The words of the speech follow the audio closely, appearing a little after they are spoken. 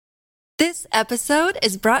This episode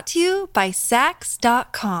is brought to you by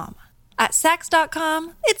Sax.com. At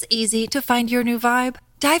Sax.com, it's easy to find your new vibe.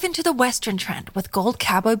 Dive into the Western trend with gold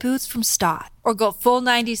cowboy boots from Stott, or go full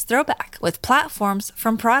 90s throwback with platforms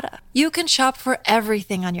from Prada. You can shop for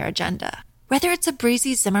everything on your agenda, whether it's a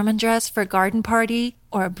breezy Zimmermann dress for a garden party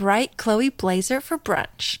or a bright Chloe blazer for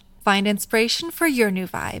brunch. Find inspiration for your new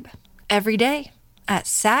vibe every day at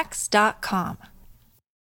Sax.com.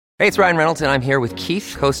 Hey, it's Ryan Reynolds, and I'm here with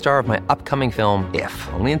Keith, co-star of my upcoming film, If,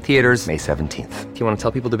 only in theaters May 17th. Do you want to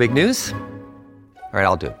tell people the big news? All right,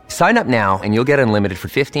 I'll do it. Sign up now and you'll get unlimited for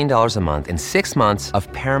 $15 a month and 6 months of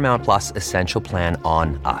Paramount Plus Essential Plan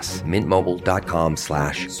on us.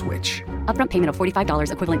 MintMobile.com/switch. Upfront payment of $45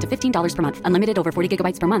 equivalent to $15 per month. Unlimited over 40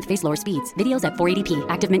 gigabytes per month. Face lower speeds. Videos at 480p.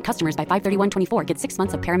 Active Mint customers by 531.24 get 6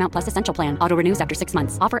 months of Paramount Plus Essential Plan. Auto renews after 6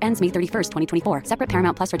 months. Offer ends May 31st, 2024. Separate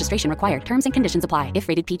Paramount Plus registration required. Terms and conditions apply if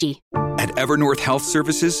rated PG. At Evernorth Health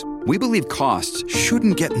Services, we believe costs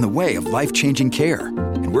shouldn't get in the way of life-changing care,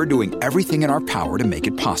 and we're doing everything in our power to make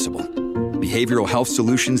it possible. Behavioral health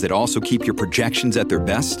solutions that also keep your projections at their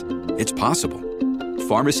best? It's possible.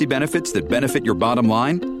 Pharmacy benefits that benefit your bottom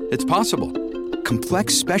line? It's possible.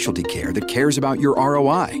 Complex specialty care that cares about your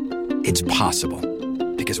ROI? It's possible.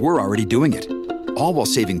 Because we're already doing it. All while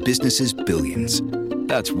saving businesses billions.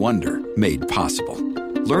 That's Wonder made possible.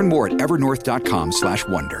 Learn more at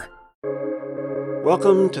evernorth.com/wonder.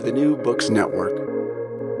 Welcome to the New Books Network.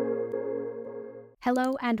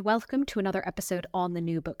 Hello and welcome to another episode on the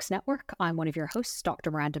New Books Network. I'm one of your hosts,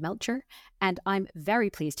 Dr. Miranda Melcher, and I'm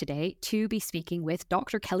very pleased today to be speaking with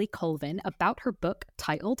Dr. Kelly Colvin about her book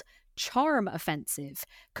titled Charm Offensive,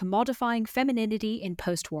 Commodifying Femininity in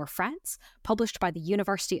Postwar France, published by the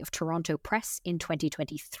University of Toronto Press in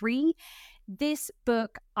 2023. This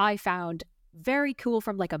book I found very cool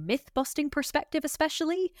from like a myth-busting perspective,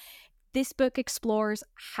 especially. This book explores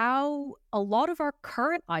how a lot of our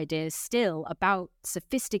current ideas still about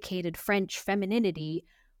sophisticated French femininity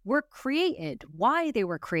were created, why they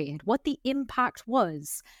were created, what the impact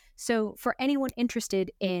was. So for anyone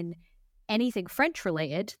interested in anything French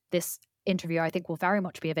related, this interview I think will very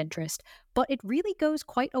much be of interest, but it really goes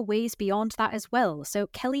quite a ways beyond that as well. So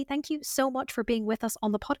Kelly, thank you so much for being with us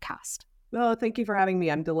on the podcast. Well, thank you for having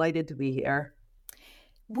me. I'm delighted to be here.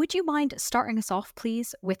 Would you mind starting us off,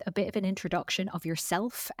 please, with a bit of an introduction of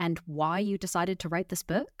yourself and why you decided to write this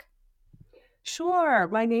book? Sure.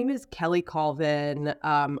 My name is Kelly Colvin.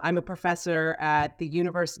 I'm a professor at the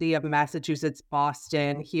University of Massachusetts,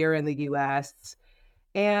 Boston, here in the U.S.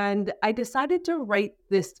 And I decided to write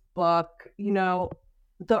this book. You know,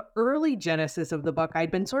 the early genesis of the book, I'd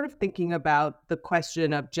been sort of thinking about the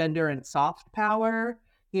question of gender and soft power.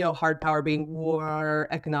 You know, hard power being war,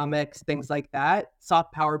 economics, things like that.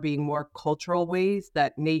 Soft power being more cultural ways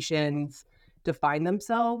that nations define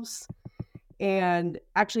themselves. And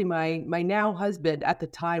actually, my now husband at the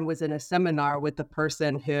time was in a seminar with the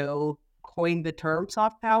person who coined the term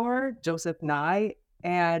soft power, Joseph Nye.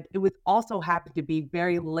 And it was also happened to be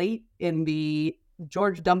very late in the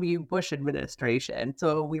George W. Bush administration.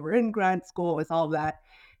 So we were in grad school with all that.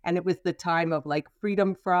 And it was the time of like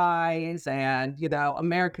freedom fries and, you know,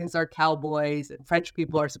 Americans are cowboys and French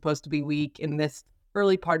people are supposed to be weak in this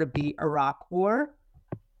early part of the Iraq War.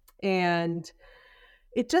 And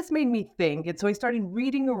it just made me think. And so I started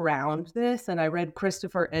reading around this and I read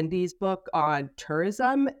Christopher Endy's book on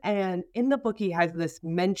tourism. And in the book, he has this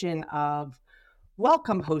mention of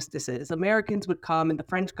welcome hostesses. Americans would come and the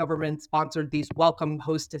French government sponsored these welcome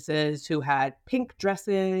hostesses who had pink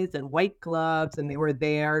dresses and white gloves, and they were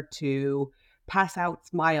there to pass out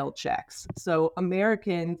smile checks. So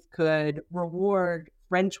Americans could reward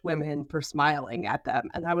French women for smiling at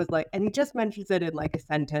them. And I was like, and he just mentions it in like a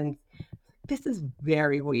sentence. This is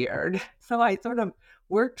very weird. So I sort of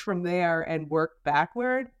worked from there and worked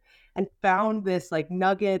backward and found this like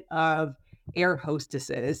nugget of air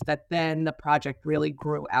hostesses that then the project really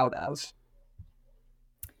grew out of.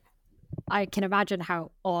 I can imagine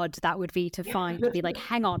how odd that would be to find, to be like,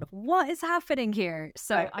 hang on, what is happening here?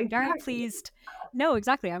 So I'm very pleased. No,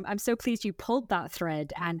 exactly. I'm so pleased you pulled that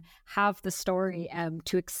thread and have the story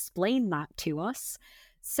to explain that to us.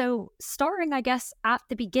 So starting, I guess, at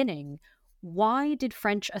the beginning, why did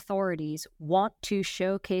French authorities want to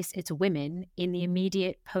showcase its women in the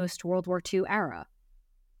immediate post-World War II era?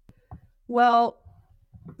 Well,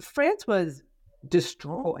 France was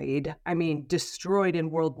destroyed. I mean, destroyed in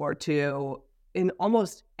World War II in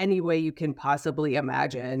almost any way you can possibly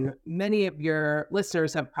imagine. Many of your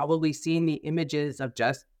listeners have probably seen the images of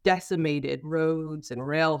just decimated roads and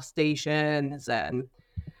rail stations. And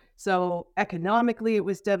so economically, it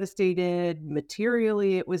was devastated.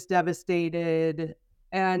 Materially, it was devastated.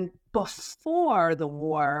 And before the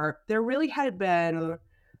war, there really had been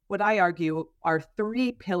what I argue are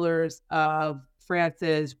three pillars of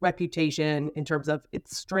France's reputation in terms of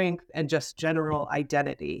its strength and just general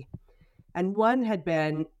identity. And one had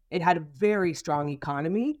been it had a very strong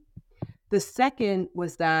economy. The second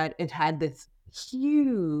was that it had this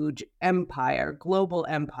huge empire, global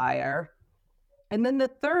empire. And then the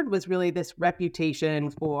third was really this reputation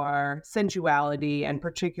for sensuality and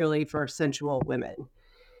particularly for sensual women.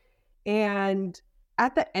 And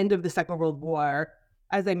at the end of the Second World War,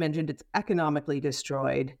 as I mentioned, it's economically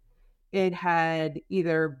destroyed. It had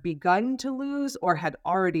either begun to lose or had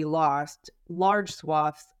already lost large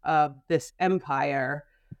swaths of this empire.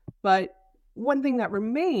 But one thing that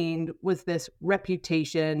remained was this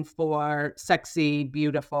reputation for sexy,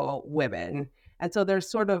 beautiful women. And so there's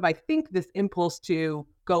sort of, I think, this impulse to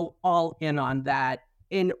go all in on that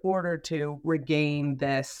in order to regain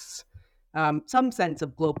this some sense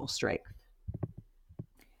of global strength.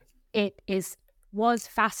 It was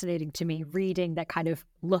fascinating to me reading that kind of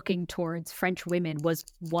looking towards French women was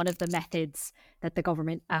one of the methods that the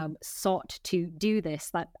government sought to do this,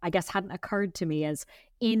 that I guess hadn't occurred to me as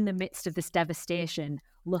in the midst of this devastation,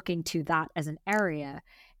 looking to that as an area.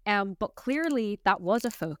 But clearly that was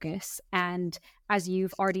a focus. And as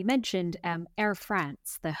you've already mentioned, Air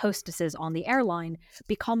France, the hostesses on the airline,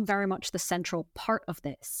 become very much the central part of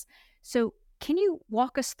this. So can you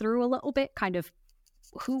walk us through a little bit, kind of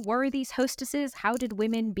who were these hostesses? How did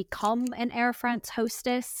women become an Air France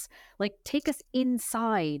hostess? Like, take us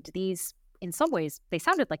inside these, in some ways, they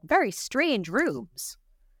sounded like very strange rooms.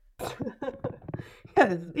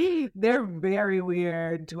 Yes, they're very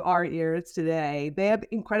weird to our ears today. They have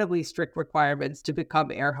incredibly strict requirements to become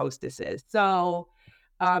air hostesses. So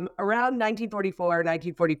around 1944,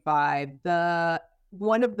 1945,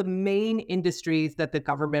 one of the main industries that the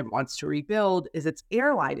government wants to rebuild is its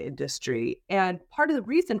airline industry. And part of the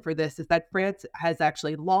reason for this is that France has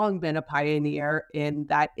actually long been a pioneer in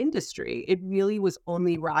that industry. It really was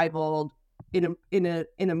only rivaled in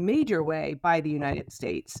a major way by the United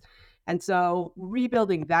States. And so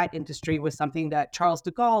rebuilding that industry was something that Charles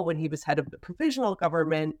de Gaulle, when he was head of the provisional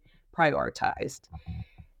government, prioritized.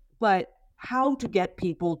 But how to get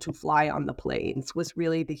people to fly on the planes was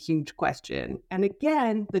really the huge question. And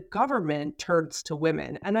again, the government turns to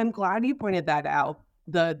women. And I'm glad you pointed that out.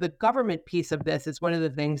 The government piece of this is one of the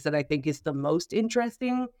things that I think is the most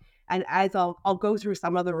interesting. And as I'll go through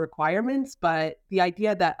some of the requirements, but the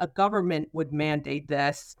idea that a government would mandate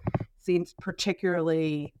this seems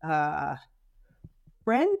particularly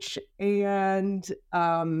French and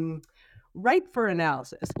ripe for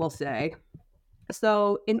analysis, we'll say.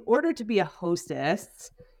 So in order to be a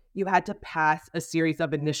hostess, you had to pass a series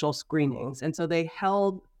of initial screenings. And so they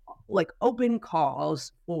held like open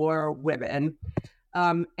calls for women.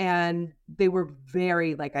 And they were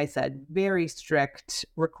very, like I said, very strict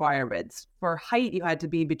requirements. For height, you had to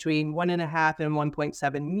be between 1.5 and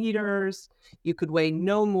 1.7 meters. You could weigh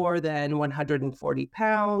no more than 140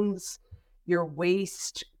 pounds. Your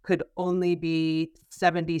waist could only be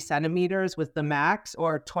 70 centimeters was the max,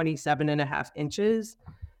 or 27.5 inches.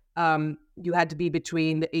 You had to be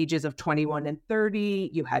between the ages of 21 and 30.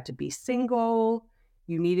 You had to be single.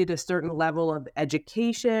 You needed a certain level of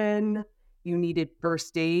education. You needed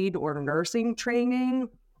first aid or nursing training.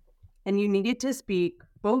 And you needed to speak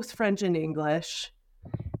both French and English.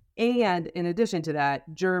 And in addition to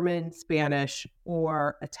that, German, Spanish,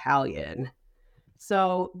 or Italian.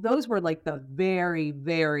 So those were like the very,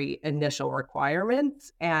 very initial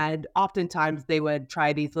requirements. And oftentimes they would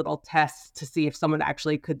try these little tests to see if someone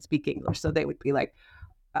actually could speak English. So they would be like,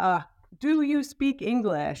 do you speak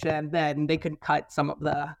English? And then they could cut some of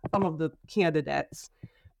the candidates.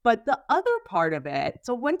 But the other part of it,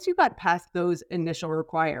 so once you got past those initial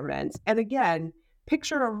requirements, and again,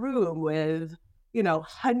 picture a room with,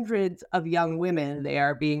 hundreds of young women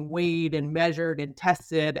there being weighed and measured and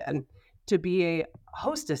tested and to be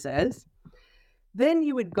hostesses, then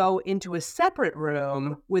you would go into a separate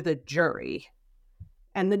room with a jury.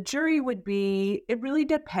 And the jury would be, it really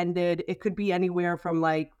depended. It could be anywhere from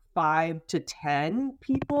like 5 to 10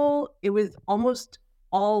 people. It was almost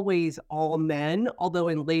always all men, although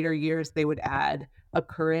in later years they would add a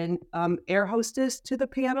current air hostess to the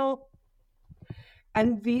panel.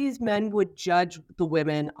 And these men would judge the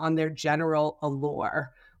women on their general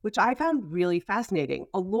allure, which I found really fascinating.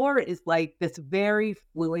 Allure is like this very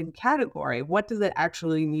fluid category. What does it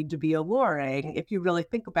actually need to be alluring? If you really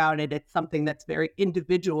think about it, it's something that's very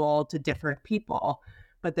individual to different people.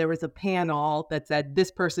 But there was a panel that said,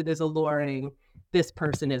 this person is alluring, this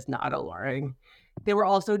person is not alluring. They were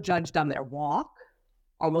also judged on their walk,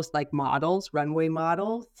 almost like models, runway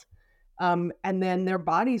models. And then their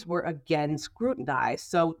bodies were again scrutinized.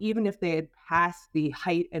 So even if they had passed the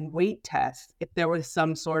height and weight test, if there was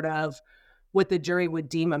some sort of what the jury would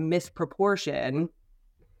deem a misproportion,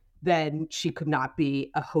 then she could not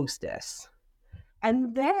be a hostess.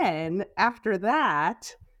 And then after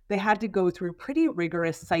that, they had to go through pretty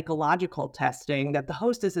rigorous psychological testing that the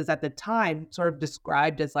hostesses at the time sort of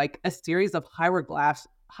described as like a series of hieroglyphs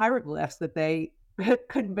that they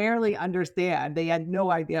could barely understand. They had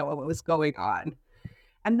no idea what was going on.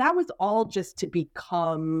 And that was all just to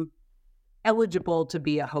become eligible to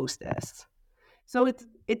be a hostess. So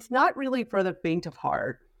it's not really for the faint of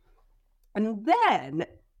heart. And then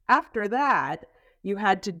after that, you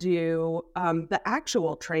had to do the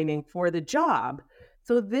actual training for the job.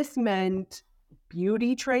 So this meant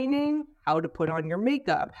beauty training, how to put on your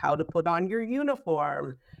makeup, how to put on your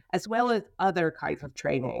uniform, as well as other kinds of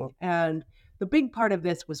training. And the big part of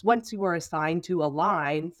this was once you were assigned to a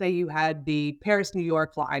line, say you had the Paris-New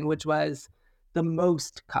York line, which was the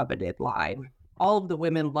most coveted line. All of the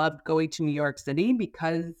women loved going to New York City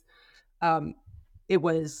because it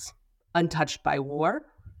was untouched by war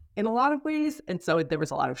in a lot of ways. And so there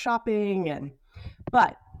was a lot of shopping.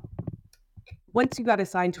 But once you got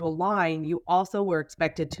assigned to a line, you also were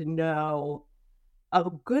expected to know a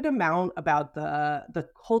good amount about the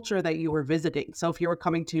culture that you were visiting. So if you were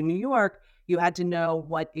coming to New York, you had to know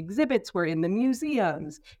what exhibits were in the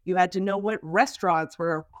museums. You had to know what restaurants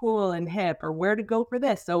were cool and hip or where to go for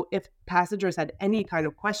this. So if passengers had any kind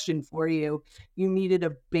of question for you, you needed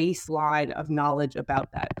a baseline of knowledge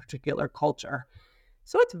about that particular culture.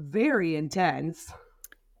 So it's very intense.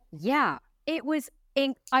 Yeah, it was.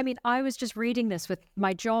 I was just reading this with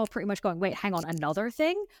my jaw pretty much going, wait, hang on, another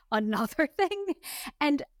thing?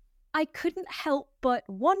 And I couldn't help but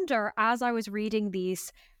wonder as I was reading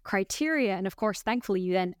these criteria, and of course, thankfully,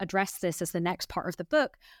 you then address this as the next part of the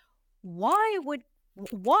book. Why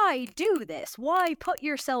do this? Why put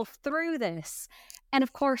yourself through this? And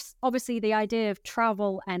of course, obviously, the idea of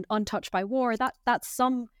travel and untouched by war, that's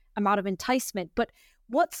some amount of enticement. But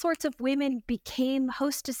what sorts of women became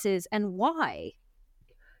hostesses and why?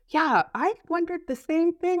 Yeah, I wondered the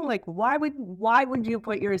same thing. Like, why would you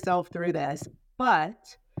put yourself through this?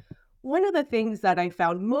 But one of the things that I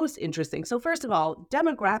found most interesting, so first of all,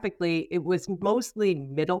 demographically, it was mostly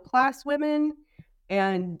middle-class women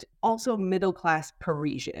and also middle-class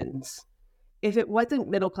Parisians. If it wasn't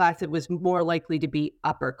middle class, it was more likely to be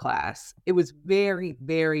upper class. It was very,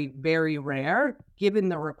 very, very rare, given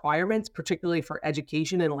the requirements, particularly for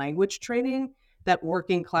education and language training, that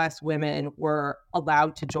working class women were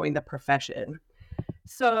allowed to join the profession.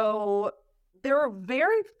 So there are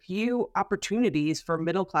very few opportunities for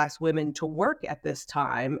middle class women to work at this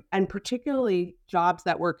time, and particularly jobs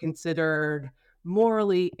that were considered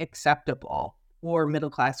morally acceptable for middle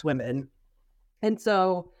class women. And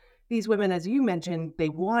so these women, as you mentioned, they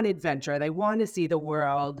want adventure, they want to see the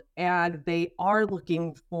world, and they are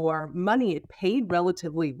looking for money. It paid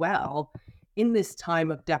relatively well in this time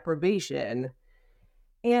of deprivation.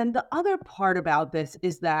 And the other part about this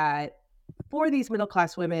is that for these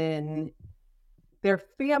middle-class women, their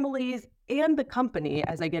families and the company,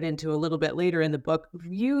 as I get into a little bit later in the book,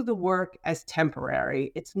 view the work as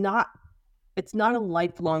temporary. It's not a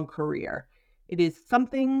lifelong career. It is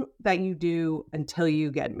something that you do until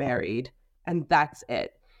you get married, and that's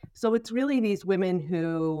it. So it's really these women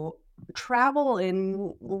who travel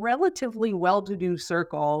in relatively well-to-do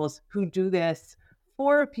circles who do this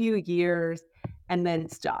for a few years and then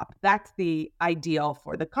stop. That's the ideal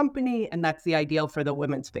for the company, and that's the ideal for the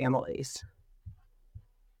women's families.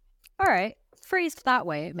 All right. Phrased that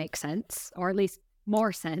way, it makes sense, or at least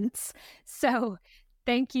more sense. So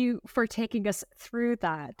thank you for taking us through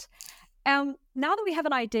that. Now that we have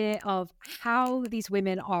an idea of how these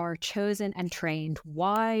women are chosen and trained,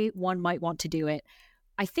 why one might want to do it,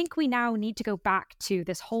 I think we now need to go back to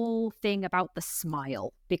this whole thing about the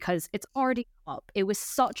smile, because it's already up. It was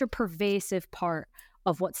such a pervasive part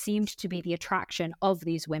of what seemed to be the attraction of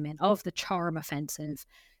these women, of the charm offensive.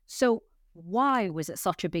 So why was it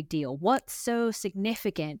such a big deal? What's so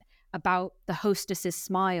significant about the hostess's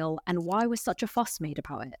smile, and why was such a fuss made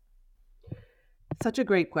about it? Such a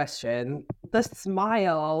great question. The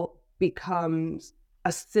smile becomes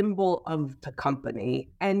a symbol of the company.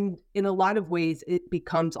 And in a lot of ways, it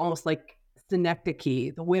becomes almost like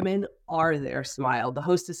synecdoche. The women are their smile. The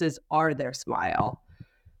hostesses are their smile.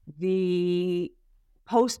 The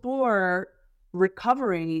post-war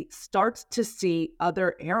recovery starts to see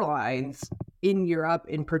other airlines in Europe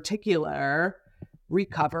in particular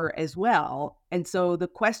recover as well. And so the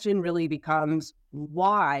question really becomes,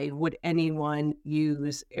 why would anyone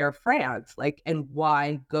use Air France? And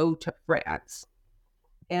why go to France?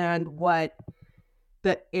 And what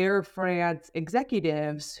the Air France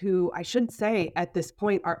executives, who I should say at this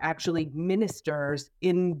point are actually ministers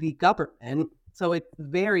in the government, so it's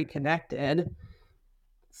very connected.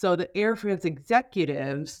 So the Air France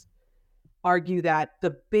executives argue that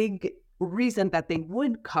the big reason that they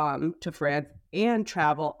would come to France and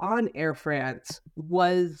travel on Air France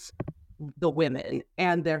was the women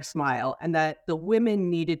and their smile, and that the women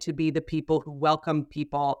needed to be the people who welcomed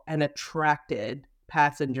people and attracted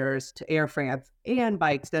passengers to Air France, and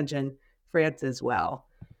by extension, France as well.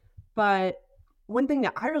 But one thing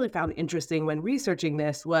that I really found interesting when researching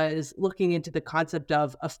this was looking into the concept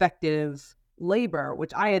of effective labor,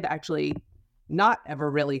 which I had actually not ever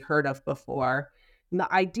really heard of before. And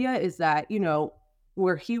the idea is that,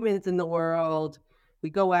 we're humans in the world. We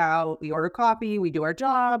go out, we order coffee, we do our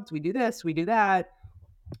jobs, we do this, we do that.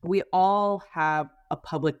 We all have a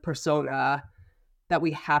public persona that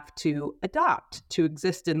we have to adopt to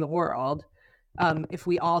exist in the world. If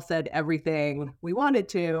we all said everything we wanted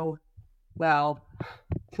to, well,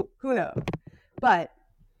 who knows? But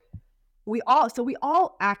we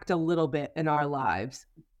all act a little bit in our lives.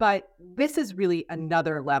 But this is really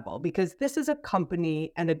another level, because this is a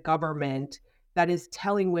company and a government that is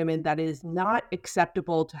telling women that it is not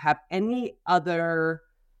acceptable to have any other,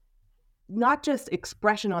 not just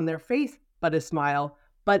expression on their face, but a smile,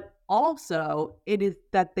 but also it is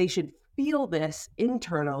that they should feel this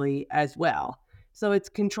internally as well. So it's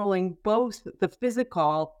controlling both the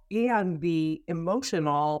physical and the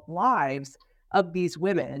emotional lives of these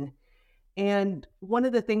women. And one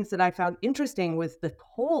of the things that I found interesting was the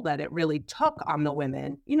toll that it really took on the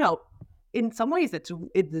women. In some ways, it's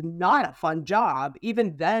not a fun job.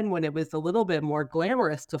 Even then, when it was a little bit more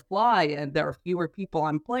glamorous to fly and there were fewer people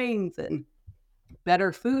on planes and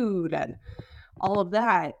better food and all of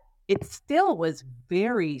that, it still was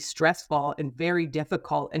very stressful and very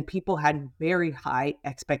difficult. And people had very high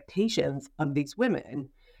expectations of these women.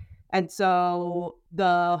 And so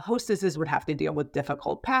the hostesses would have to deal with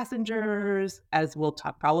difficult passengers, as we'll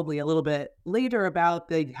talk probably a little bit later about.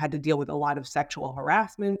 They had to deal with a lot of sexual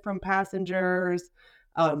harassment from passengers.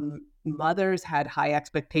 Mothers had high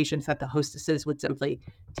expectations that the hostesses would simply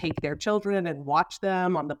take their children and watch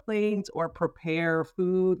them on the planes or prepare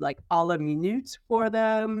food like a la minute for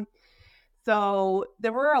them. So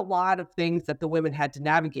there were a lot of things that the women had to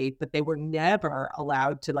navigate, but they were never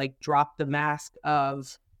allowed to drop the mask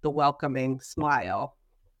of the welcoming smile.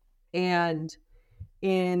 And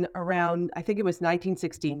in around, I think it was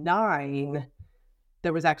 1969,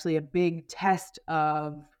 there was actually a big test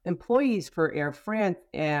of employees for Air France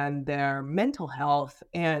and their mental health.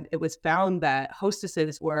 And it was found that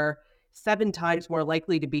hostesses were 7 times more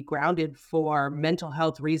likely to be grounded for mental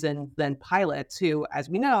health reasons than pilots, who, as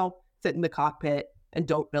we know, sit in the cockpit and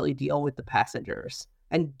don't really deal with the passengers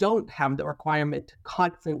and don't have the requirement to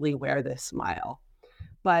constantly wear this smile.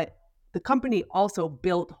 But the company also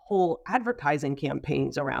built whole advertising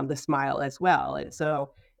campaigns around the smile as well. And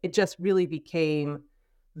so it just really became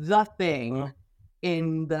the thing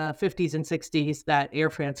in the 50s and 60s that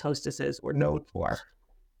Air France hostesses were known for.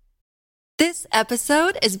 This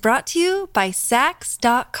episode is brought to you by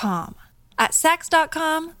Saks.com. At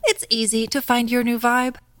Saks.com, it's easy to find your new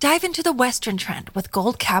vibe. Dive into the Western trend with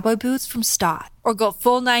gold cowboy boots from Stott, or go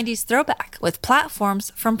full 90s throwback with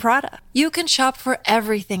platforms from Prada. You can shop for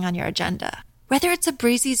everything on your agenda, whether it's a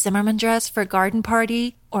breezy Zimmermann dress for a garden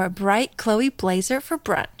party or a bright Chloe blazer for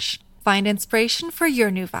brunch. Find inspiration for your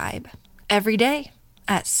new vibe every day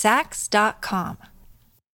at Saks.com.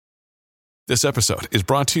 This episode is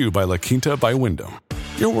brought to you by La Quinta by Wyndham.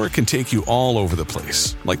 Your work can take you all over the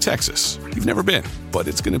place, like Texas. You've never been, but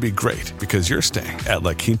it's going to be great because you're staying at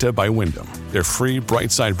La Quinta by Wyndham. Their free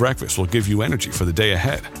Bright Side breakfast will give you energy for the day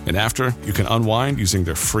ahead. And after, you can unwind using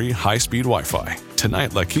their free high-speed Wi-Fi.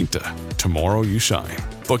 Tonight, La Quinta. Tomorrow, you shine.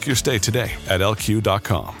 Book your stay today at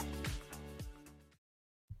LQ.com.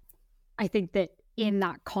 I think that in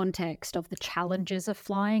that context of the challenges of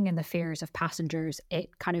flying and the fears of passengers,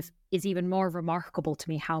 it kind of is even more remarkable to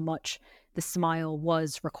me how much the smile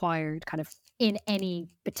was required kind of in any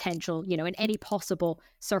potential, in any possible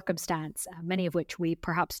circumstance, many of which we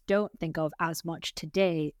perhaps don't think of as much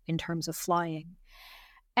today in terms of flying.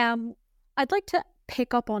 I'd like to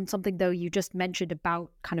pick up on something, though, you just mentioned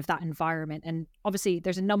about kind of that environment. And obviously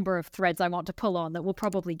there's a number of threads I want to pull on that we'll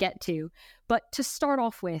probably get to. But to start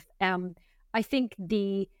off with, I think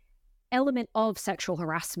the element of sexual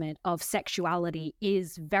harassment, of sexuality,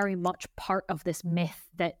 is very much part of this myth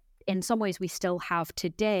that in some ways we still have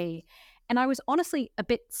today. And I was honestly a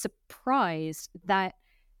bit surprised that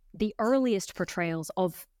the earliest portrayals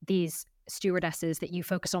of these stewardesses that you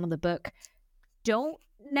focus on in the book don't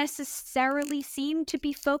necessarily seem to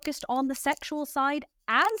be focused on the sexual side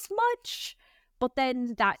as much, but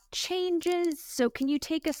then that changes. So can you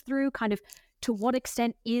take us through kind of to what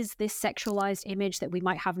extent is this sexualized image that we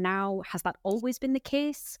might have now, has that always been the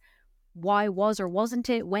case? Why was or wasn't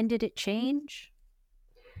it? When did it change?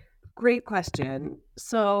 Great question.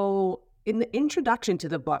 So in the introduction to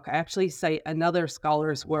the book, I actually cite another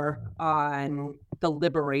scholar's work on the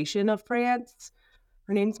liberation of France.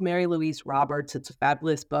 Her name's Mary Louise Roberts. It's a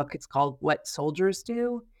fabulous book. It's called What Soldiers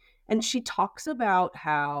Do. And she talks about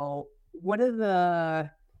how one of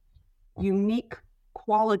the unique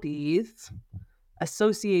qualities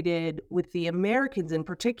associated with the Americans in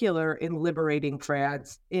particular in liberating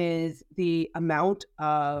France is the amount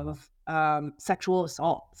of sexual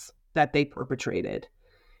assaults that they perpetrated.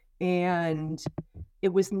 And it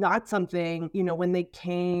was not something, when they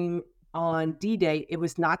came on D-Day, it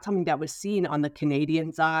was not something that was seen on the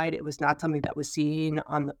Canadian side. It was not something that was seen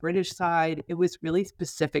on the British side. It was really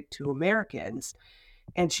specific to Americans.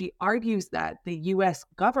 And she argues that the U.S.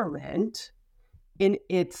 government, in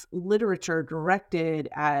its literature directed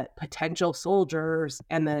at potential soldiers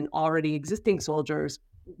and then already existing soldiers,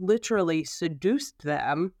 literally seduced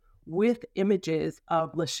them with images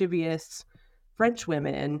of lascivious French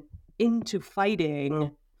women into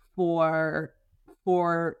fighting for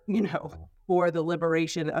the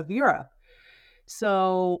liberation of Europe.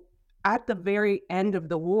 So at the very end of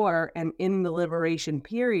the war and in the liberation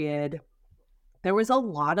period, there was a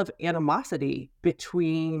lot of animosity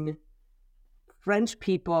between French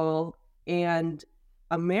people and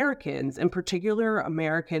Americans, in particular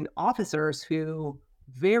American officers who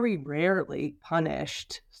very rarely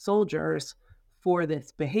punished soldiers for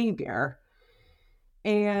this behavior.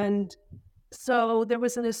 And so there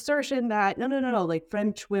was an assertion that, no, like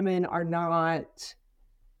French women are not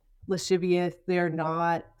lascivious. They're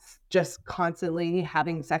not just constantly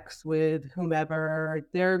having sex with whomever.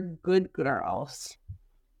 They're good girls.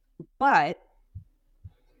 But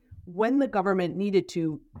when the government needed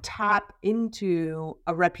to tap into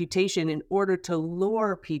a reputation in order to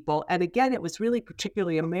lure people, and again, it was really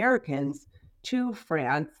particularly Americans to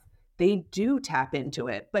France, they do tap into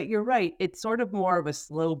it. But you're right, it's sort of more of a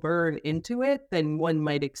slow burn into it than one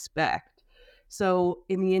might expect. So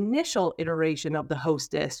in the initial iteration of the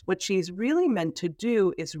hostess, what she's really meant to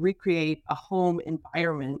do is recreate a home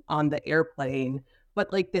environment on the airplane,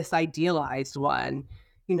 but like this idealized one,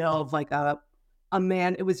 of like a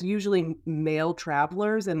man. It was usually male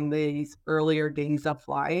travelers in these earlier days of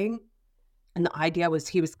flying. And the idea was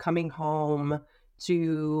he was coming home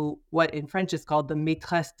to what in French is called the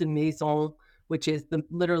maîtresse de maison, which is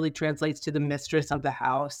literally translates to the mistress of the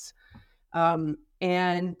house.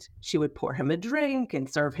 And she would pour him a drink and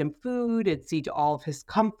serve him food and see to all of his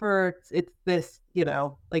comforts. It's this,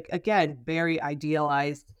 again, very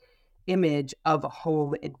idealized image of a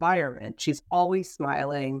home environment. She's always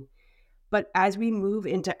smiling. But as we move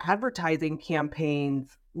into advertising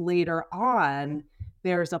campaigns later on,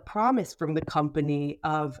 there's a promise from the company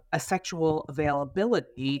of a sexual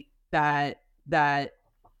availability that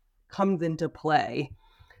comes into play.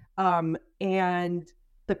 And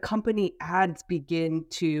the company ads begin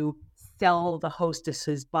to sell the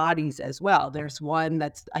hostesses' bodies as well. There's one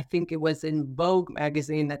I think it was in Vogue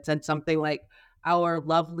magazine that said something like, "Our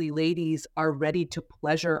lovely ladies are ready to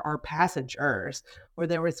pleasure our passengers." Or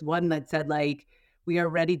there was one that said like, "We are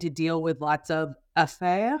ready to deal with lots of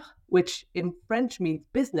affaires," which in French means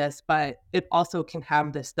business, but it also can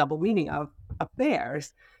have this double meaning of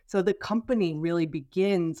affairs. So the company really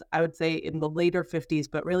begins, I would say, in the later 50s,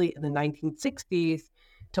 but really in the 1960s,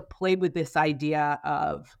 to play with this idea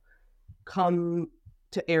of come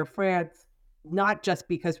to Air France, not just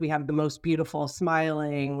because we have the most beautiful,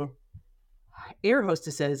 smiling air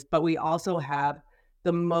hostesses, but we also have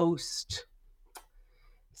the most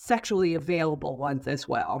sexually available ones as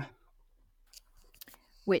well.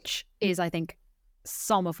 Which is, I think,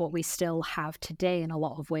 some of what we still have today in a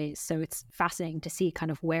lot of ways. So it's fascinating to see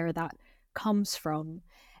kind of where that comes from.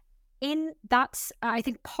 That's, I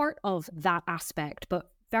think, part of that aspect, but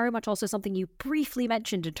very much also something you briefly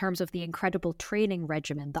mentioned in terms of the incredible training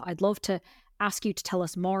regimen that I'd love to ask you to tell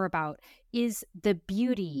us more about is the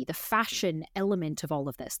beauty, the fashion element of all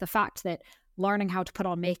of this. The fact that learning how to put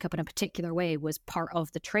on makeup in a particular way was part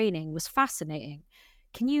of the training was fascinating.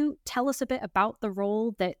 Can you tell us a bit about the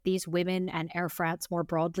role that these women and Air France more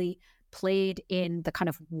broadly played in the kind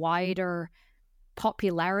of wider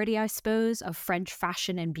popularity, I suppose, of French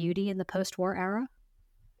fashion and beauty in the post-war era?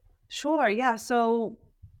 Sure, yeah. So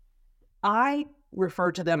I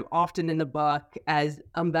refer to them often in the book as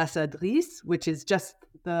ambassadrice, which is just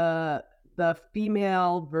the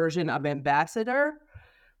female version of ambassador,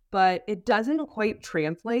 but it doesn't quite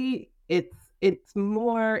translate. It's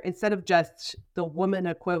more, instead of just the woman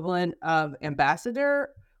equivalent of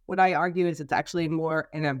ambassador, what I argue is it's actually more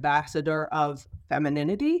an ambassador of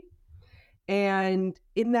femininity. And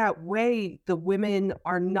in that way, the women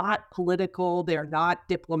are not political, they're not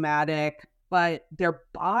diplomatic, but their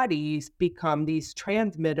bodies become these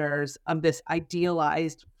transmitters of this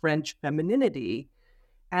idealized French femininity.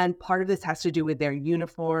 And part of this has to do with their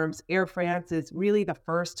uniforms. Air France is really the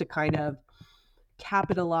first to kind of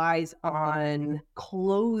capitalize on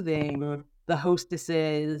clothing the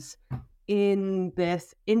hostesses in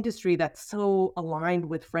this industry that's so aligned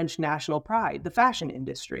with French national pride, the fashion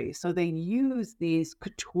industry. So they use these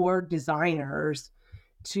couture designers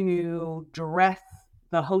to dress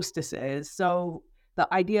the hostesses. So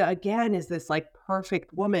the idea, again, is this like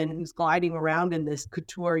perfect woman who's gliding around in this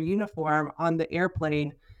couture uniform on the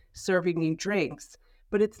airplane serving you drinks.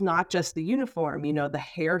 But it's not just the uniform. You know, the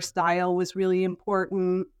hairstyle was really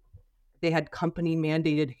important. They had company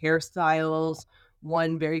mandated hairstyles.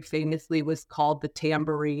 One very famously was called the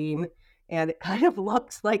tambourine, and it kind of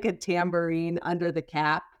looks like a tambourine under the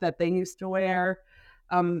cap that they used to wear.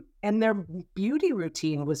 And their beauty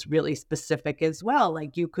routine was really specific as well.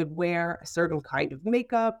 Like you could wear a certain kind of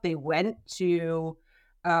makeup. They went to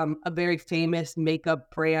a very famous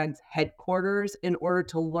makeup brand's headquarters in order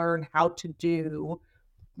to learn how to do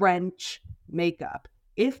French makeup.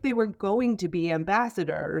 If they were going to be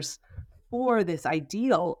ambassadors for this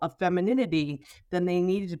ideal of femininity, then they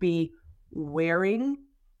needed to be wearing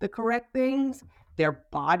the correct things. Their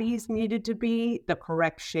bodies needed to be the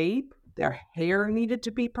correct shape. Their hair needed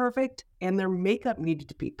to be perfect, and their makeup needed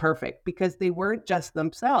to be perfect, because they weren't just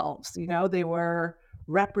themselves. You know, they were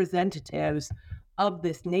representatives of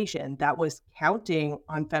this nation that was counting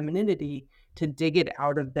on femininity to dig it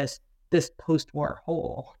out of this post-war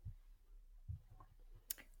hole.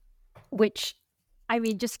 Which, I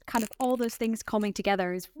mean, just kind of all those things coming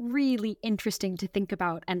together is really interesting to think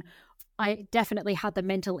about. And I definitely had the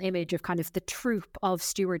mental image of kind of the troupe of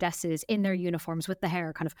stewardesses in their uniforms with the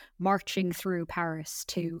hair kind of marching through Paris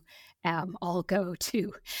to all go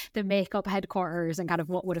to the makeup headquarters and kind of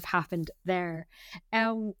what would have happened there.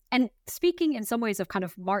 And speaking in some ways of kind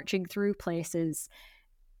of marching through places,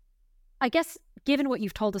 I guess given what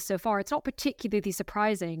you've told us so far, it's not particularly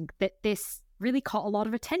surprising that this really caught a lot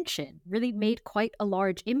of attention, really made quite a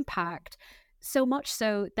large impact, so much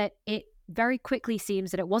so that it very quickly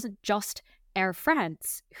seems that it wasn't just Air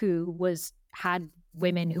France who had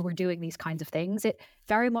women who were doing these kinds of things. It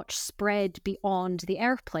very much spread beyond the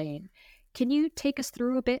airplane. Can you take us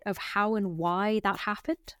through a bit of how and why that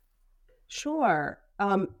happened? Sure.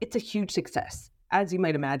 It's a huge success. As you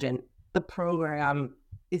might imagine, the program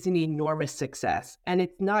is an enormous success. And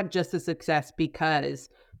it's not just a success because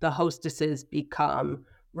the hostesses become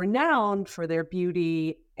renowned for their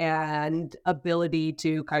beauty and ability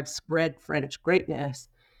to kind of spread French greatness.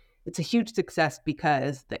 It's a huge success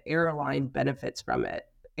because the airline benefits from it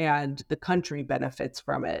and the country benefits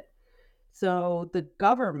from it. So the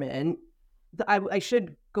government, I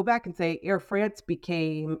should go back and say Air France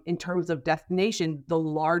became, in terms of destination, the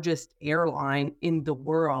largest airline in the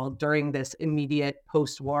world during this immediate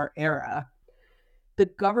post-war era. The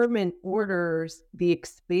government orders the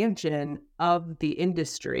expansion of the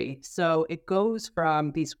industry. So it goes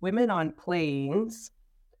from these women on planes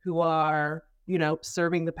who are,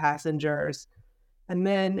 serving the passengers, and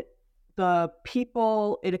then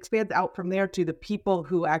it expands out from there to the people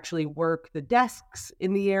who actually work the desks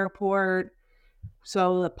in the airport.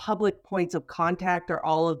 So the public points of contact are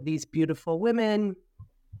all of these beautiful women.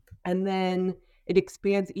 And then it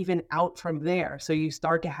expands even out from there. So you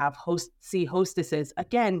start to have hostesses,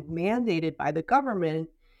 again, mandated by the government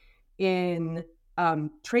in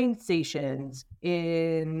train stations,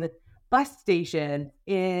 in bus stations,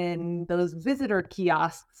 in those visitor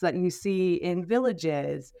kiosks that you see in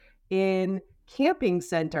villages, in camping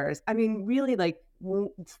centers. I mean, really, like,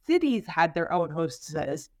 cities had their own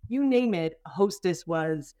hostesses. You name it, a hostess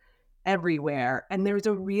was everywhere. And there's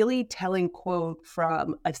a really telling quote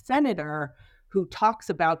from a senator who talks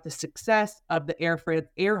about the success of the Air France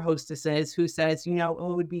air hostesses, who says, he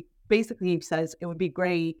says it would be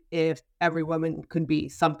great if every woman could be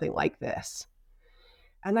something like this.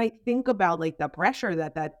 And I think about like the pressure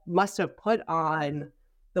that must have put on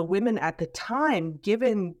the women at the time,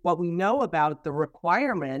 given what we know about the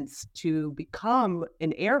requirements to become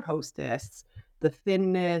an air hostess, the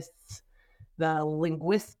thinness, the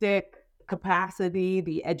linguistic capacity,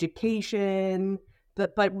 the education,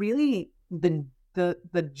 but really the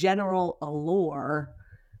general allure.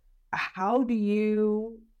 What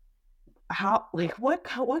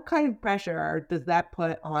kind of pressure does that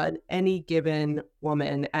put on any given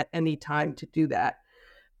woman at any time to do that?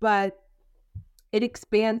 But it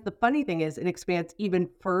expands. The funny thing is, it expands even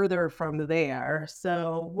further from there.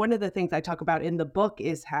 So one of the things I talk about in the book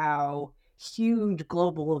is how huge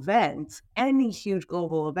global events, any huge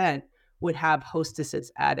global event, would have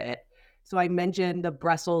hostesses at it. So I mentioned the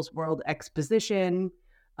Brussels World Exposition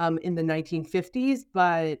in the 1950s,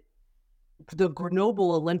 but the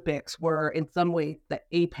Grenoble Olympics were in some ways the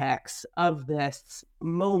apex of this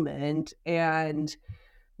moment. And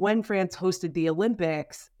when France hosted the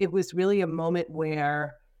Olympics, it was really a moment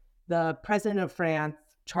where the president of France,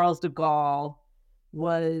 Charles de Gaulle,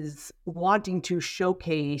 was wanting to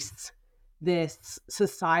showcase this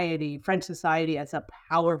society, French society, as a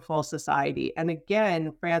powerful society. And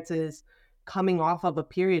again, France is coming off of a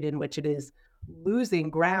period in which it is losing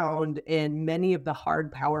ground in many of the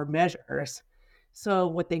hard power measures. So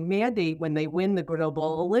what they mandate when they win the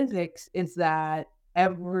Grenoble Olympics is that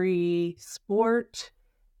every sport,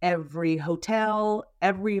 every hotel,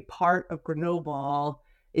 every part of Grenoble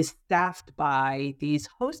is staffed by these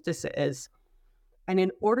hostesses. And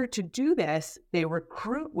in order to do this, they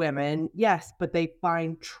recruit women, yes, but they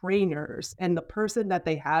find trainers. And the person that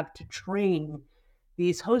they have to train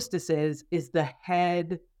these hostesses is the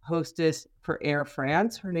head hostess for Air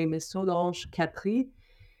France. Her name is Solange Catry.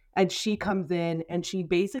 And she comes in and she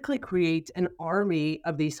basically creates an army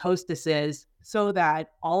of these hostesses so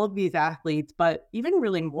that all of these athletes, but even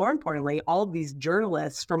really more importantly, all of these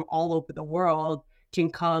journalists from all over the world can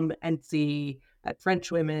come and see that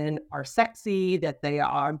French women are sexy, that they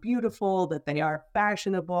are beautiful, that they are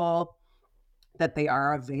fashionable, that they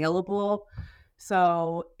are available.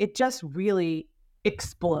 So it just really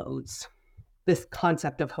explodes, this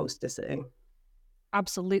concept of hostessing.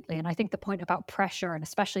 Absolutely. And I think the point about pressure, and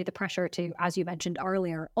especially the pressure to, as you mentioned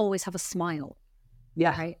earlier, always have a smile.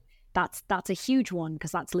 Yeah. Right. That's a huge one,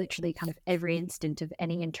 because that's literally kind of every instant of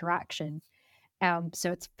any interaction.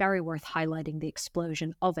 So it's very worth highlighting the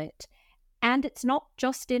explosion of it. And it's not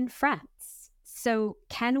just in France. So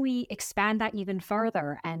can we expand that even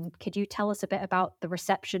further? And could you tell us a bit about the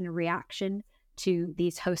reception and reaction to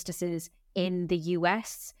these hostesses in the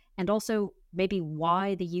US, and also maybe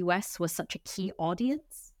why the US was such a key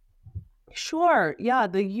audience? Sure. Yeah,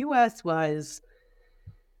 the US was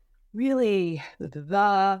really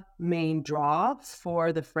the main draw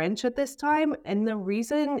for the French at this time. And the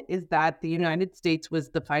reason is that the United States was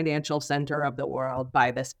the financial center of the world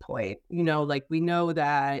by this point. You know, like we know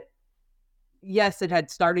that, yes, it had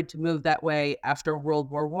started to move that way after World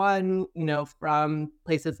War I, you know, from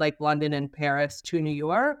places like London and Paris to New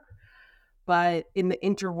York. But in the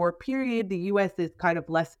interwar period, the U.S. is kind of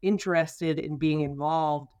less interested in being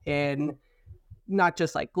involved in not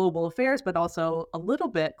just like global affairs, but also a little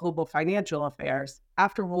bit global financial affairs.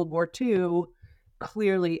 After World War II,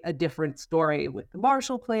 clearly a different story with the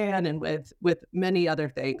Marshall Plan and with many other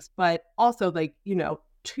things. But also, like, you know,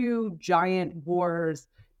 two giant wars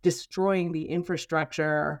destroying the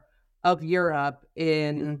infrastructure of Europe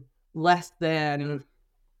in less than,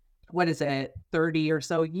 30 or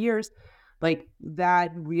so years. Like,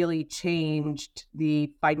 that really changed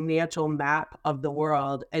the financial map of the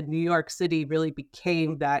world, and New York City really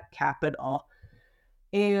became that capital.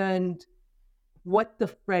 And what the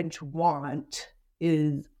French want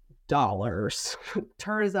is dollars.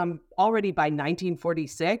 Tourism, already by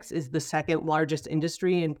 1946, is the second largest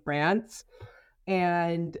industry in France.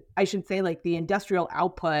 And I should say, like, the industrial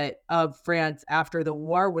output of France after the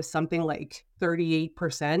war was something like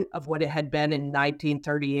 38% of what it had been in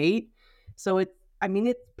 1938. So it's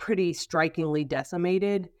pretty strikingly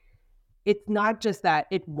decimated. It's not just that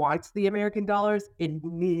it wants the American dollars, it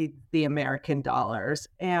needs the American dollars.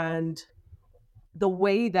 And the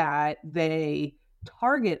way that they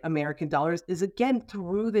target American dollars is, again,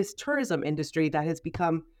 through this tourism industry that has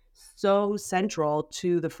become so central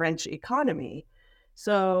to the French economy.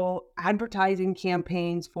 So advertising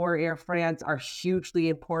campaigns for Air France are hugely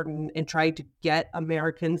important in trying to get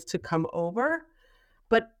Americans to come over.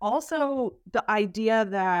 But also the idea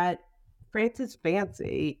that France is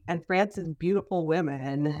fancy, and France is beautiful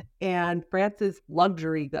women, and France is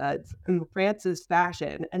luxury goods, and France is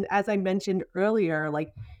fashion. And as I mentioned earlier,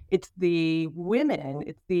 like, it's the women,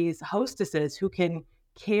 it's these hostesses who can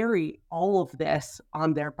carry all of this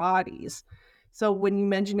on their bodies. So when you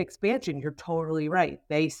mention expansion, you're totally right.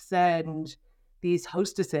 They send these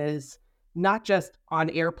hostesses not just on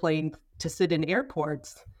airplanes to sit in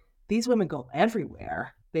airports. These women go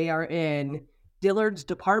everywhere. They are in Dillard's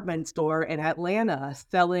department store in Atlanta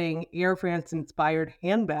selling Air France-inspired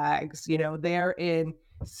handbags. They're in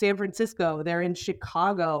San Francisco. They're in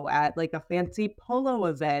Chicago at like a fancy polo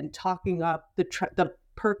event talking up the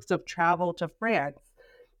perks of travel to France.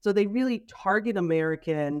 So they really target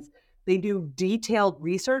Americans. They do detailed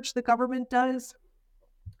research, the government does,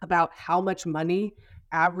 about how much money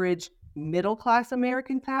average middle-class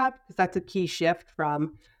Americans have, because that's a key shift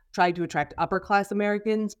from trying to attract upper-class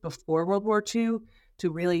Americans before World War II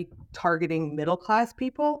to really targeting middle-class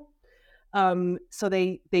people. So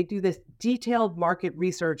they do this detailed market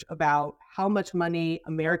research about how much money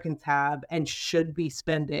Americans have and should be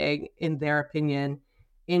spending, in their opinion,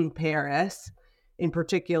 in Paris in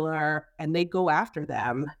particular, and they go after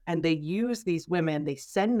them, and they use these women, they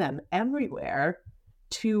send them everywhere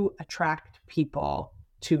to attract people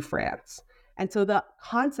to France. And so the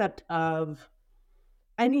concept of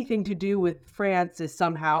anything to do with France is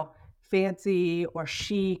somehow fancy or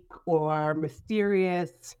chic or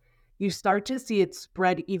mysterious. You start to see it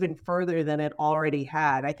spread even further than it already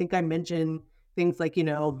had. I think I mentioned things like,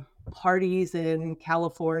 parties in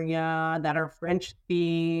California that are French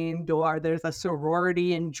themed, or there's a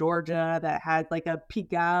sorority in Georgia that had like a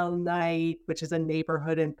Pigalle night, which is a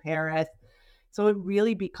neighborhood in Paris. So it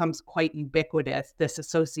really becomes quite ubiquitous, this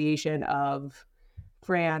association of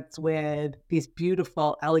France with these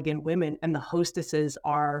beautiful, elegant women, and the hostesses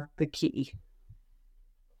are the key.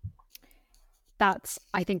 That's,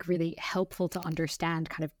 I think, really helpful to understand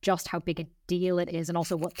kind of just how big a deal it is, and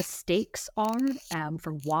also what the stakes are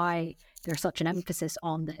for why there's such an emphasis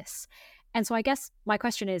on this. And so I guess my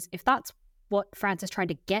question is, if that's what France is trying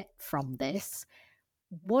to get from this,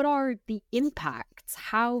 what are the impacts?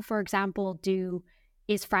 How, for example,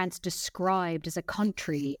 is France described as a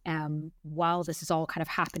country while this is all kind of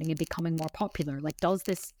happening and becoming more popular? Like, does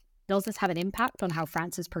this have an impact on how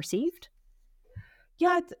France is perceived?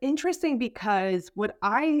 Yeah, it's interesting because what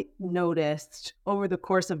I noticed over the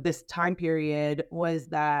course of this time period was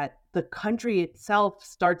that the country itself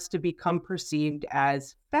starts to become perceived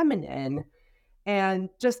as feminine, and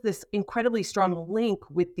just this incredibly strong link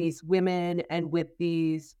with these women and with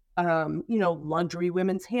these, luxury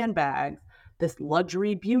women's handbags, this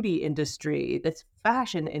luxury beauty industry, this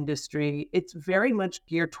fashion industry. It's very much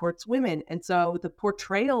geared towards women. And so the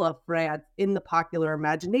portrayal of France in the popular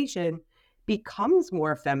imagination becomes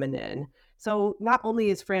more feminine. So not only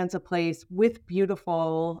is France a place with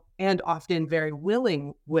beautiful and often very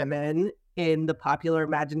willing women in the popular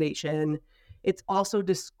imagination, it's also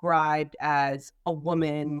described as a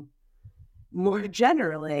woman more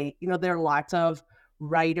generally. There are lots of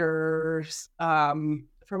writers from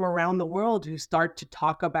around the world who start to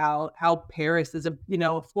talk about how Paris is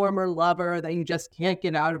a former lover that you just can't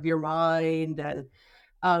get out of your mind.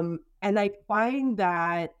 And I find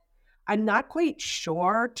that I'm not quite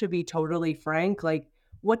sure, to be totally frank, like,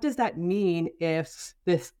 what does that mean if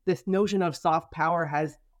this notion of soft power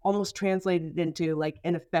has almost translated into like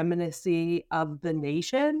an effeminacy of the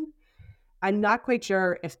nation? I'm not quite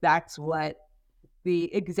sure if that's what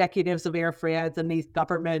the executives of Air France and these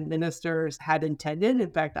government ministers had intended.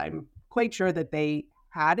 In fact, I'm quite sure that they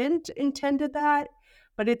hadn't intended that.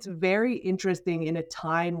 But it's very interesting in a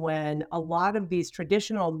time when a lot of these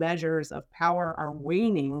traditional measures of power are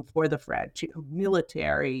waning for the French,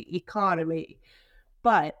 military, economy.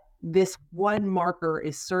 But this one marker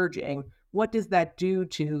is surging. What does that do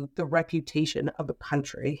to the reputation of a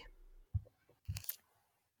country?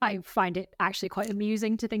 I find it actually quite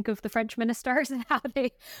amusing to think of the French ministers and how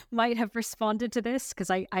they might have responded to this, because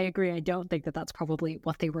I agree. I don't think that that's probably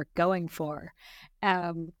what they were going for.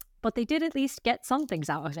 But they did at least get some things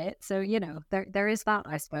out of it. So, there is that,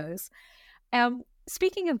 I suppose.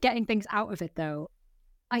 Speaking of getting things out of it, though,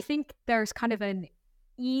 I think there's kind of an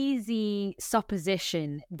easy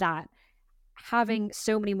supposition that having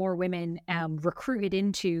so many more women recruited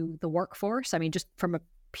into the workforce, I mean, just from a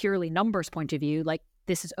purely numbers point of view, like,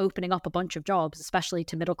 this is opening up a bunch of jobs, especially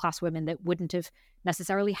to middle-class women that wouldn't have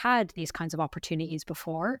necessarily had these kinds of opportunities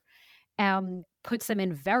before, puts them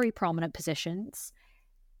in very prominent positions.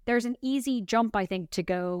 There's an easy jump, I think, to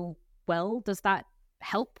go, well, does that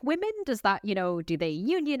help women? Does that, do they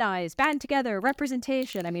unionize, band together,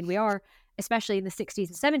 representation? I mean, we are, especially in the 60s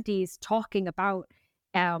and 70s, talking about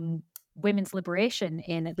women's liberation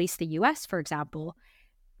in at least the US, for example.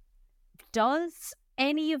 Does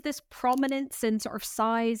any of this prominence and sort of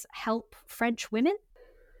size help French women?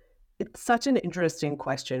 It's such an interesting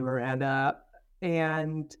question, Miranda.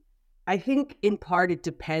 And I think in part it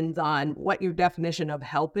depends on what your definition of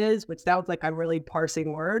help is, which sounds like I'm really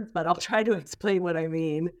parsing words, but I'll try to explain what I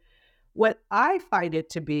mean. What I find it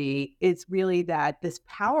to be is really that this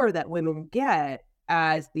power that women get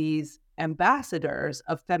as these ambassadors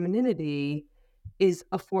of femininity is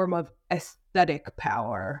a form of aesthetic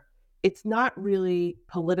power. It's not really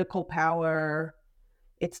political power.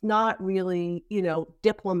 It's not really,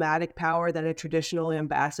 diplomatic power that a traditional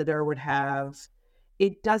ambassador would have.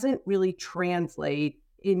 It doesn't really translate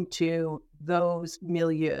into those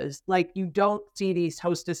milieus. Like, you don't see these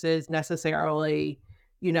hostesses necessarily,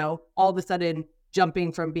 all of a sudden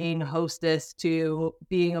jumping from being a hostess to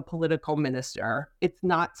being a political minister. It's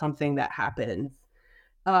not something that happens.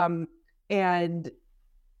 And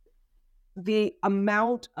the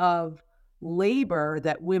amount of labor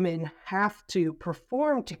that women have to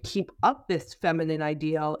perform to keep up this feminine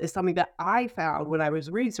ideal is something that I found when I was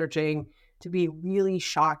researching to be really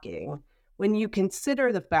shocking. When you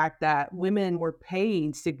consider the fact that women were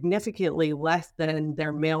paid significantly less than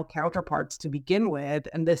their male counterparts to begin with,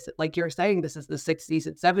 and this, like you're saying, this is the 60s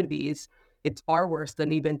and 70s, it's far worse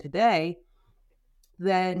than even today,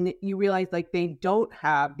 then you realize like they don't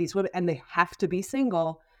have these women, and they have to be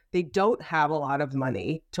single. They don't have a lot of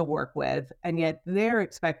money to work with, and yet they're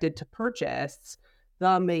expected to purchase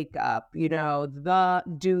the makeup, do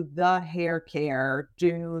the hair care,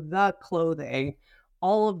 do the clothing.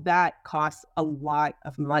 All of that costs a lot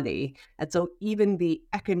of money. And so even the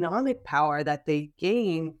economic power that they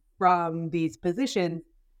gain from these positions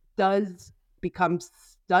does become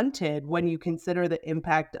stunted when you consider the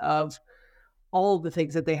impact of all the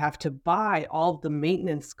things that they have to buy, all of the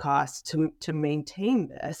maintenance costs to maintain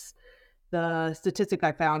this. The statistic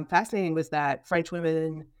I found fascinating was that French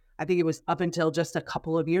women, I think it was up until just a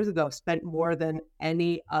couple of years ago, spent more than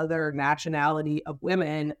any other nationality of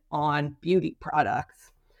women on beauty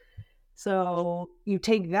products. So you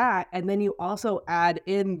take that, and then you also add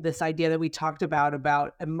in this idea that we talked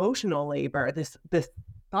about emotional labor, this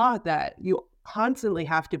thought that you constantly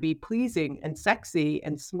have to be pleasing and sexy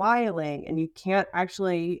and smiling, and you can't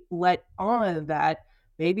actually let on that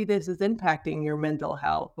maybe this is impacting your mental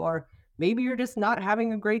health, or maybe you're just not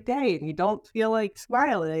having a great day and you don't feel like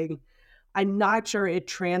smiling. I'm not sure it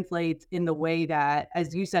translates in the way that,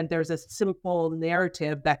 as you said, there's a simple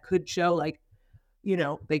narrative that could show like,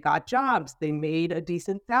 they got jobs, they made a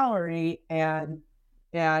decent salary, and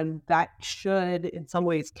that should in some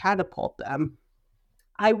ways catapult them.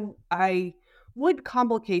 I would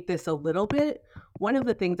complicate this a little bit. One of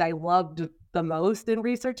the things I loved the most in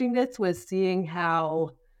researching this was seeing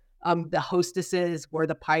how the hostesses were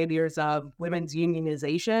the pioneers of women's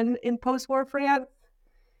unionization in post-war France.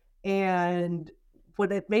 And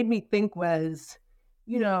what it made me think was,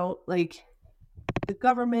 like the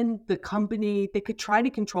government, the company, they could try to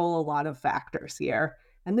control a lot of factors here.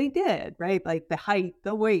 And they did, right? Like the height,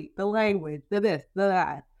 the weight, the language, the this, the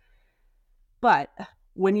that. But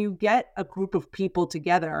when you get a group of people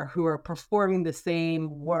together who are performing the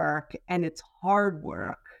same work, and it's hard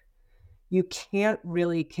work, you can't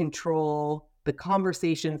really control the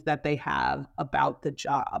conversations that they have about the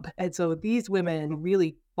job. And so these women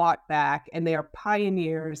really fought back, and they are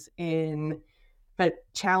pioneers in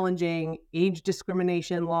challenging age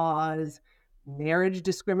discrimination laws, marriage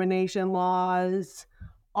discrimination laws,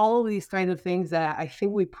 all of these kind of things that I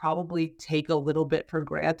think we probably take a little bit for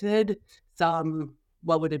granted. Some,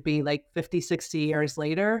 what would it be, like 50, 60 years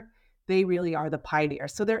later, they really are the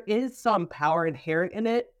pioneers. So there is some power inherent in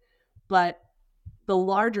it, but the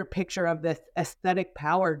larger picture of this aesthetic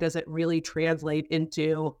power doesn't really translate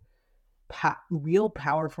into real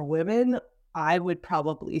power for women. I would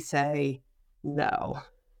probably say no.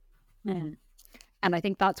 Mm. And I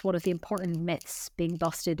think that's one of the important myths being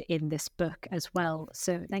busted in this book as well.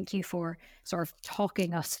 So thank you for sort of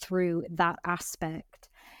talking us through that aspect.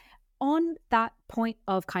 On that point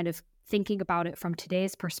of kind of thinking about it from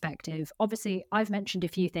today's perspective, obviously I've mentioned a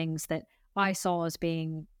few things that I saw as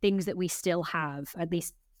being things that we still have, at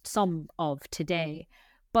least some of today.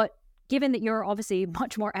 But given that you're obviously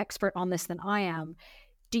much more expert on this than I am,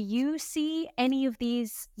 do you see any of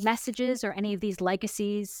these messages or any of these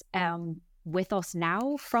legacies with us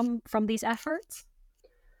now from these efforts?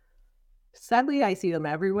 Sadly, I see them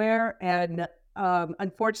everywhere. And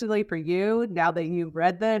unfortunately for you, now that you've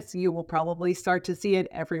read this, you will probably start to see it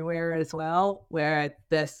everywhere as well, where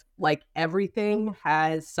this, like, everything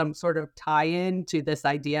has some sort of tie-in to this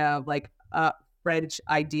idea of like French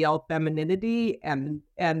ideal femininity and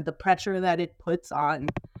the pressure that it puts on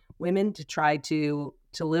women to try to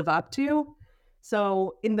live up to.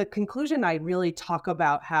 So in the conclusion, I really talk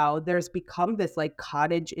about how there's become this like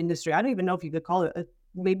cottage industry. I don't even know if you could call it,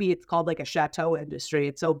 maybe it's called like a chateau industry.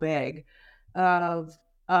 It's so big of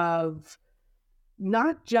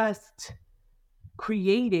not just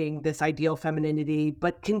creating this ideal femininity,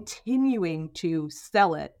 but continuing to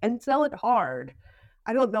sell it and sell it hard.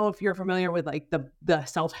 I don't know if you're familiar with like the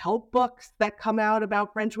self-help books that come out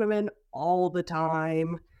about French women all the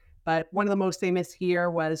time, but one of the most famous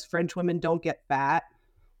here was French Women Don't Get Fat.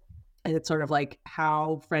 And it's sort of like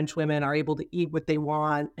how French women are able to eat what they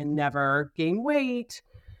want and never gain weight.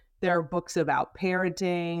 There are books about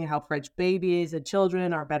parenting, how French babies and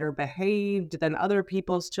children are better behaved than other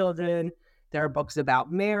people's children. There are books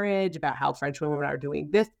about marriage, about how French women are doing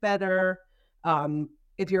this better.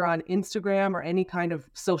 If you're on Instagram or any kind of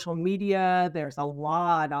social media, there's a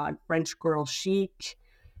lot on French girl chic.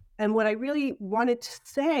 And what I really wanted to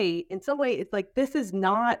say, in some way, it's like, this is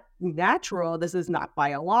not natural. This is not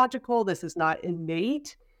biological. This is not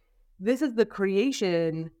innate. This is the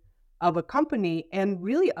creation of a company and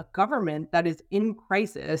really a government that is in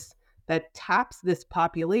crisis, that taps this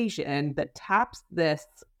population, that taps this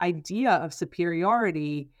idea of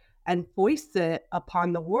superiority and foists it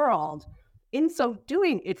upon the world. In so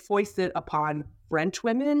doing, it foists it upon French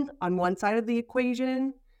women on one side of the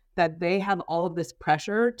equation, that they have all of this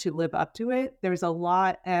pressure to live up to it. There's a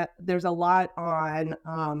lot on,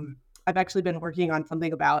 I've actually been working on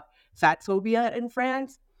something about fat phobia in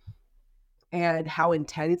France and how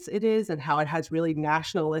intense it is and how it has really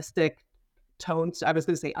nationalistic tones. I was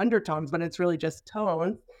going to say undertones, but it's really just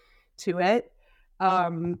tones to it.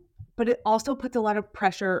 But it also puts a lot of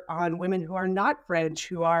pressure on women who are not French,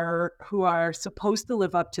 who are supposed to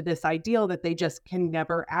live up to this ideal that they just can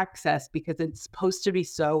never access because it's supposed to be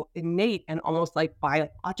so innate and almost like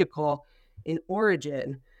biological in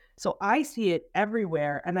origin. So I see it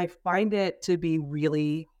everywhere, and I find it to be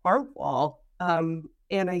really harmful. And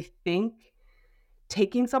I think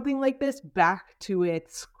taking something like this back to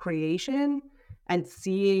its creation and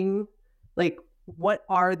seeing like, what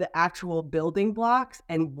are the actual building blocks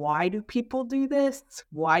and why do people do this?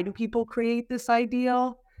 Why do people create this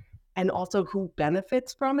ideal? And also who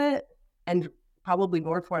benefits from it? And probably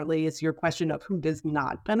more importantly is your question of who does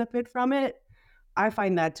not benefit from it. I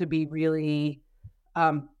find that to be really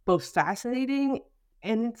both fascinating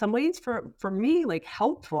and in some ways for me, like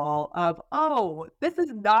helpful of, oh, this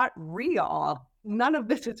is not real. None of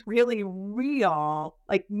this is really real.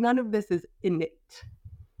 Like none of this is innate.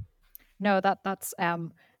 No, that's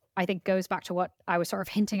I think goes back to what I was sort of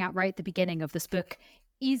hinting at right at the beginning of this book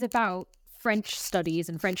is about French studies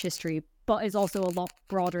and French history, but is also a lot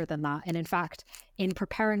broader than that. And in fact, in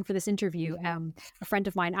preparing for this interview, a friend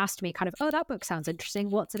of mine asked me kind of, oh, that book sounds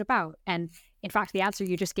interesting. What's it about? And in fact, the answer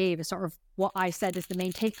you just gave is sort of what I said is the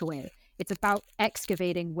main takeaway. It's about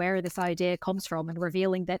excavating where this idea comes from and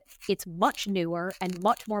revealing that it's much newer and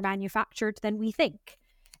much more manufactured than we think.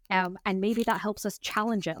 And maybe that helps us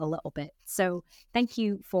challenge it a little bit. So thank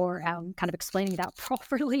you for kind of explaining that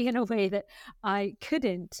properly in a way that I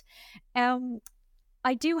couldn't.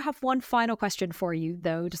 I do have one final question for you,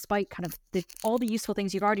 though, despite kind of all the useful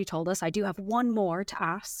things you've already told us. I do have one more to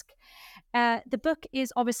ask. The book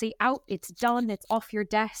is obviously out. It's done. It's off your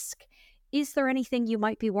desk. Is there anything you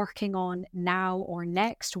might be working on now or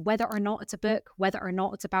next, whether or not it's a book, whether or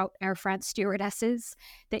not it's about Air France stewardesses,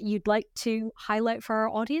 that you'd like to highlight for our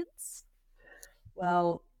audience?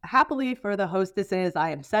 Well, happily for the hostesses,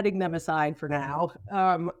 I am setting them aside for now.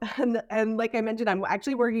 And like I mentioned, I'm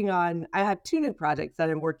actually I have two new projects that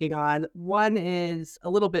I'm working on. One is a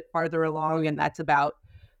little bit farther along, and that's about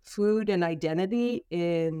food and identity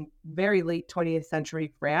in very late 20th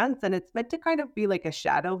century France. And it's meant to kind of be like a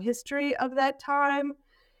shadow history of that time.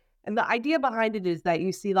 And the idea behind it is that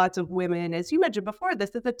you see lots of women, as you mentioned before,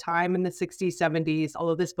 this is a time in the 60s, 70s,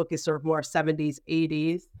 although this book is sort of more 70s,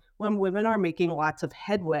 80s, when women are making lots of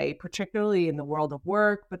headway, particularly in the world of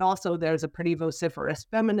work, but also there's a pretty vociferous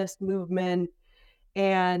feminist movement.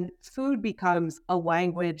 And food becomes a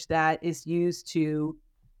language that is used to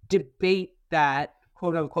debate that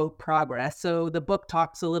quote unquote progress. So the book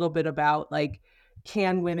talks a little bit about like,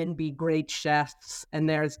 can women be great chefs? And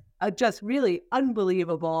there's a just really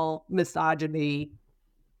unbelievable misogyny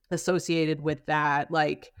associated with that.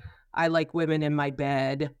 Like, I like women in my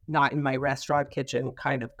bed, not in my restaurant kitchen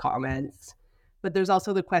kind of comments. But there's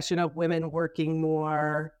also the question of women working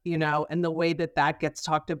more, and the way that that gets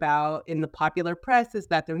talked about in the popular press is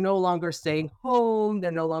that they're no longer staying home. They're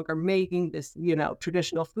no longer making this,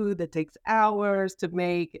 traditional food that takes hours to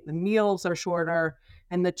make. The meals are shorter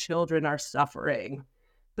and the children are suffering.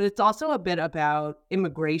 But it's also a bit about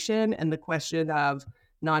immigration and the question of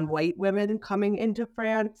non-white women coming into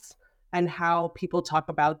France and how people talk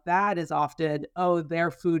about that as often, oh, their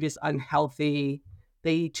food is unhealthy.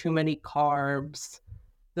 They eat too many carbs.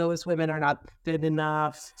 Those women are not thin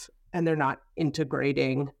enough. and they're not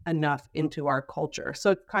integrating enough into our culture.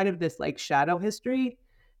 So it's kind of this like shadow history.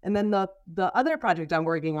 And then the other project I'm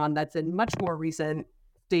working on that's in much more recent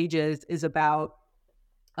stages is about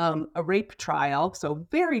a rape trial. So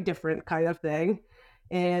very different kind of thing.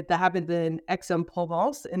 And that happened in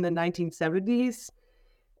Aix-en-Provence in the 1970s.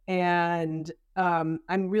 And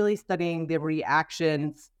I'm really studying the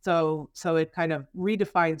reactions. So it kind of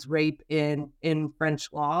redefines rape in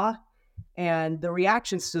French law. And the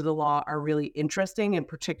reactions to the law are really interesting, and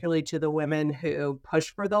particularly to the women who push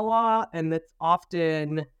for the law. And it's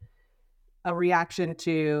often a reaction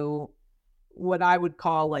to what I would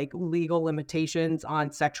call like legal limitations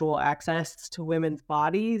on sexual access to women's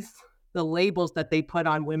bodies. The labels that they put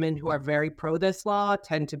on women who are very pro this law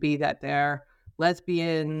tend to be that they're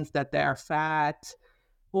lesbians, that they're fat,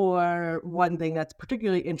 or one thing that's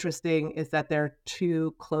particularly interesting is that they're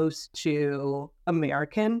too close to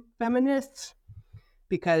American feminists,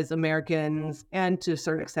 because Americans, and to a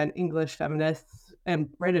certain extent English feminists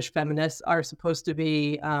and British feminists, are supposed to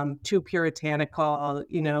be too puritanical,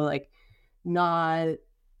 like not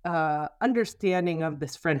understanding of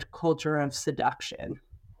this French culture of seduction.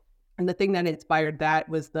 And the thing that inspired that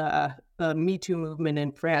was the Me Too movement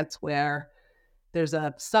in France, where there's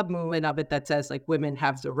a sub-movement of it that says like women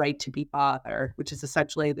have the right to be bothered, which is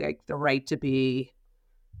essentially like the right to be,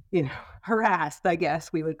 harassed, I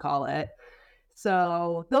guess we would call it.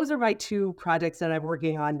 So those are my two projects that I'm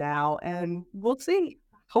working on now, and we'll see.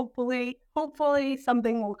 Hopefully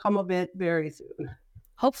something will come of it very soon.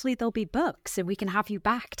 Hopefully there'll be books and we can have you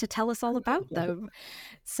back to tell us all about them.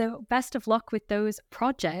 So best of luck with those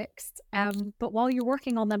projects. But while you're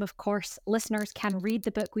working on them, of course, listeners can read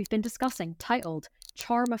the book we've been discussing, titled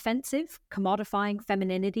Charm Offensive, Commodifying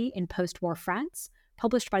Femininity in Postwar France,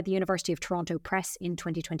 published by the University of Toronto Press in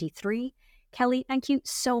 2023. Kelly, thank you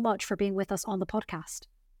so much for being with us on the podcast.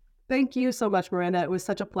 Thank you so much, Miranda. It was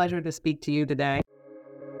such a pleasure to speak to you today.